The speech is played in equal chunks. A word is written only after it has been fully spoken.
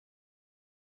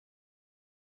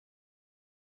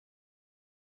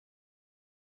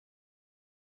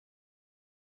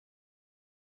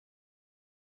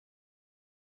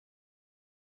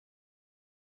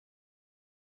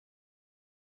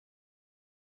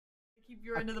keep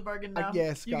your end of the bargain now.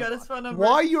 Yes, you got his phone number.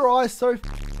 Why are your eyes so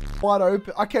wide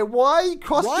open? Okay, why are you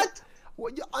crossing? What?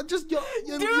 I just, you're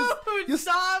Dude,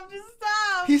 stop! Just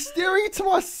stop! He's staring into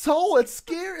my soul. It's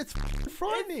scary. It's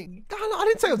frightening. I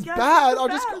didn't say it was bad.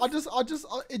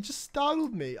 It just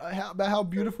startled me about how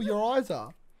beautiful your eyes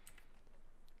are.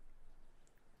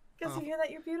 Guess you hear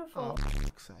that you're beautiful. Oh, for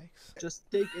fuck's sakes. Just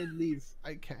take and leave.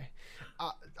 Okay.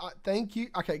 Thank you.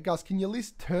 Okay, Gus, can you at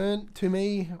least turn to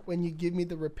me when you give me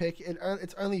the repair kit?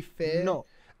 It's only fair. No.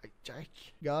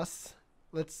 Jake, Gus,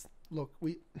 let's look.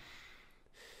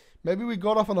 Maybe we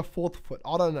got off on a 4th foot.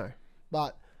 I don't know,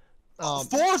 but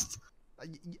 4th?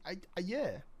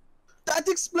 Yeah. That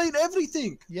explains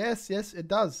everything. Yes, it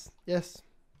does. Yes.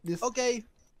 This. Okay.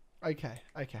 Okay.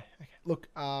 Look,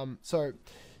 so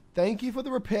thank you for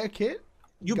the repair kit.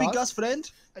 You be Gus' friend?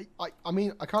 I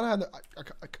mean, I kind of have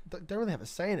I don't really have a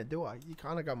say in it, do I? You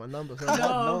kind of got my number.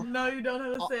 So no, you don't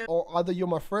have a say. Or either you're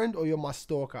my friend or you're my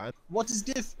stalker. What is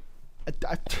diff?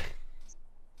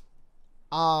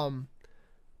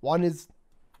 One is.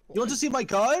 You want to see my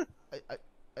car?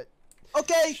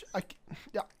 Okay.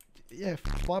 Yeah,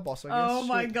 my boss, I guess. Oh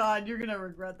my god, you're gonna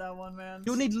regret that one, man.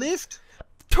 You need lift?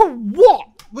 To what?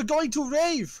 We're going to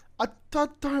rave. I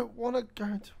don't want to go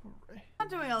to a rave. I'm not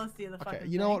doing LSD in the fucking Okay,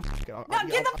 you know what? No,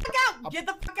 get the fuck out! Get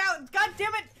the fuck out! God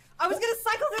damn it! I was gonna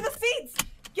cycle through the seats!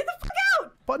 Get the fuck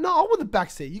out! But no, I want the back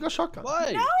seat. You got shotgun.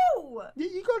 Why? No! Yeah,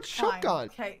 you got shotgun.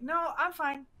 Fine. Okay, no, I'm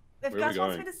fine. If Gus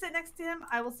wants me to sit next to him,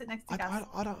 I will sit next to Gus.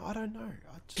 I don't know.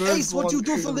 Ace, what you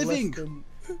do for a living?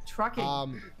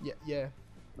 Trucking. Yeah.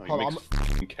 No, he makes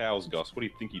f***ing cows, Gus. What do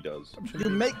you think he does? You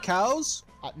make cows?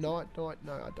 No, I do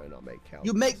not make cows.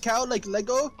 You make cow like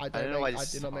Lego? I do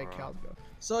not make cows, Gus.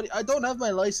 Sorry, I don't have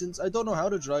my license. I don't know how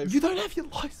to drive. You don't have your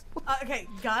license? Okay,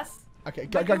 Gus. Okay,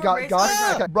 Gus.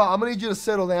 Okay, bro, I'm gonna need you to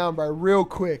settle down, bro, real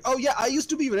quick. Oh yeah, I used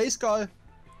to be race car.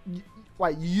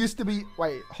 Wait, you used to be.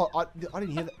 Wait, I didn't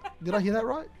hear that. Did I hear that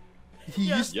right? He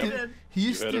used to.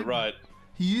 You heard it right.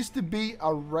 He used to be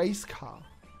a race car.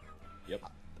 Yep.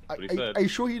 Are you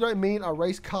sure you don't mean a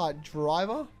race car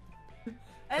driver?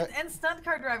 And stunt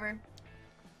car driver.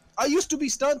 I used to be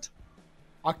stunt.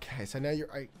 Okay, so now you're.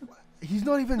 He's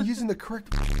not even using the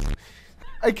correct.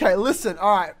 Okay, listen.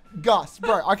 All right, Gus,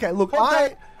 bro. Okay, look,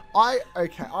 I've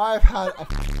had a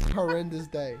horrendous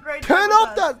day. Turn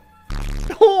off that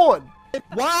horn.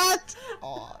 What?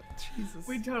 Oh, Jesus.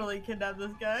 We totally kidnapped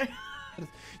this guy.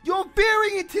 You're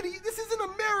veering into the. This isn't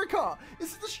America.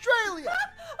 This is Australia.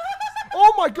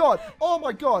 Oh my god. I'm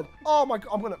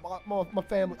gonna my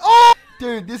family. Oh,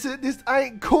 dude, this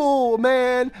ain't cool,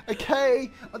 man. Okay.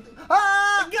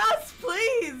 Gus,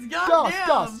 please.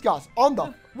 Gus, on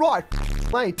the right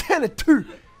lane, 10 and 2.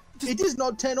 It is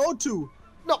not 10 or 2.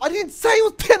 No, I didn't say it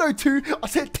was 10 or 2. I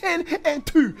said 10 and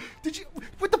 2. Did you?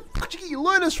 What the fuck did you get your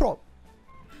learners from?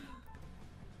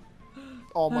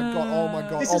 Oh my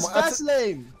god. This is fast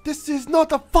lane. This is not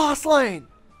the fast lane.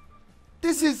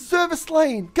 This is service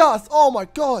lane. Gus, oh my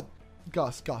god.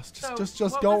 Gus, just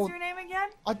what go. What was your name again?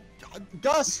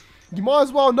 Gus. You might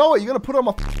as well know it. You're going to put it on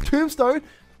my tombstone.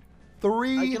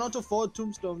 3. I cannot afford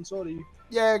tombstone, sorry.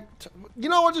 Yeah, you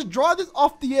know what? Just drive this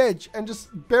off the edge and just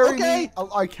bury me.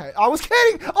 Okay, I was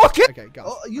kidding. Okay, Gus.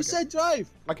 Oh, you said drive.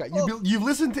 Okay, you've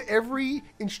listened to every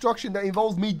instruction that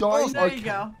involves me dying. There you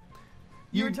go.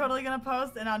 You were totally gonna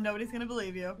post, and now nobody's gonna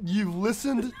believe you. You've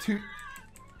listened to.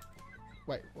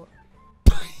 Wait, what?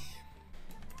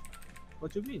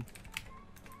 What do you mean?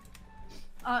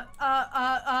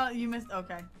 You missed.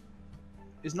 Okay.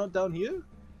 It's not down here?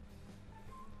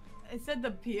 It said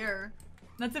the pier.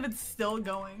 That's if it's still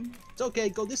going. It's okay,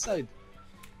 go this side.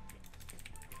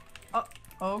 Oh,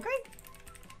 okay.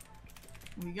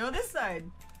 We go this side.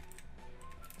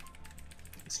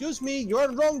 Excuse me, you're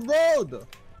on the wrong road.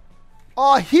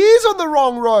 Oh, he's on the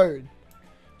wrong road.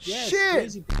 Yes, shit.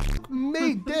 Crazy.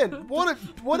 Me dead. What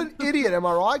an idiot, am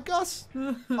I right, Gus?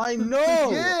 I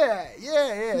know.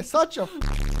 Yeah. Such a.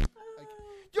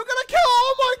 You're gonna kill.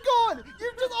 Oh my god.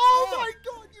 You just. Oh my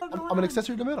god. I'm an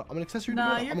accessory to murder. I'm an accessory to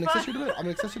murder. I'm an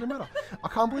accessory to murder. I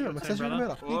can't believe it. I'm an accessory to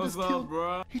murder.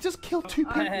 He just killed 2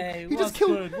 people. Hey, he just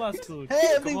killed. What's good?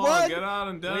 Hey everyone. Come on, get out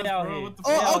and dance, bro. What the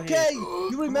fuck? Oh, okay.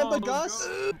 You remember Gus?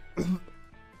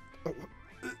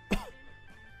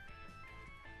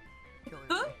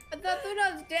 I thought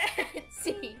that was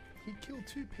dancing. He killed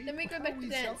 2 people. Then we go back to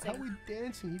dancing. How are we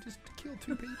dancing? He just killed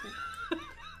 2 people.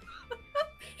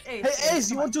 Hey Ace,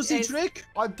 you want to see Trick?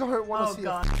 I don't want to see.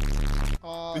 God.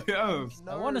 Yes.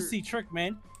 No. I want to see Trick,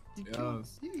 man. He killed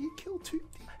 2.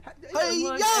 Hey,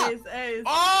 Look, yeah. Ace.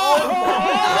 Oh!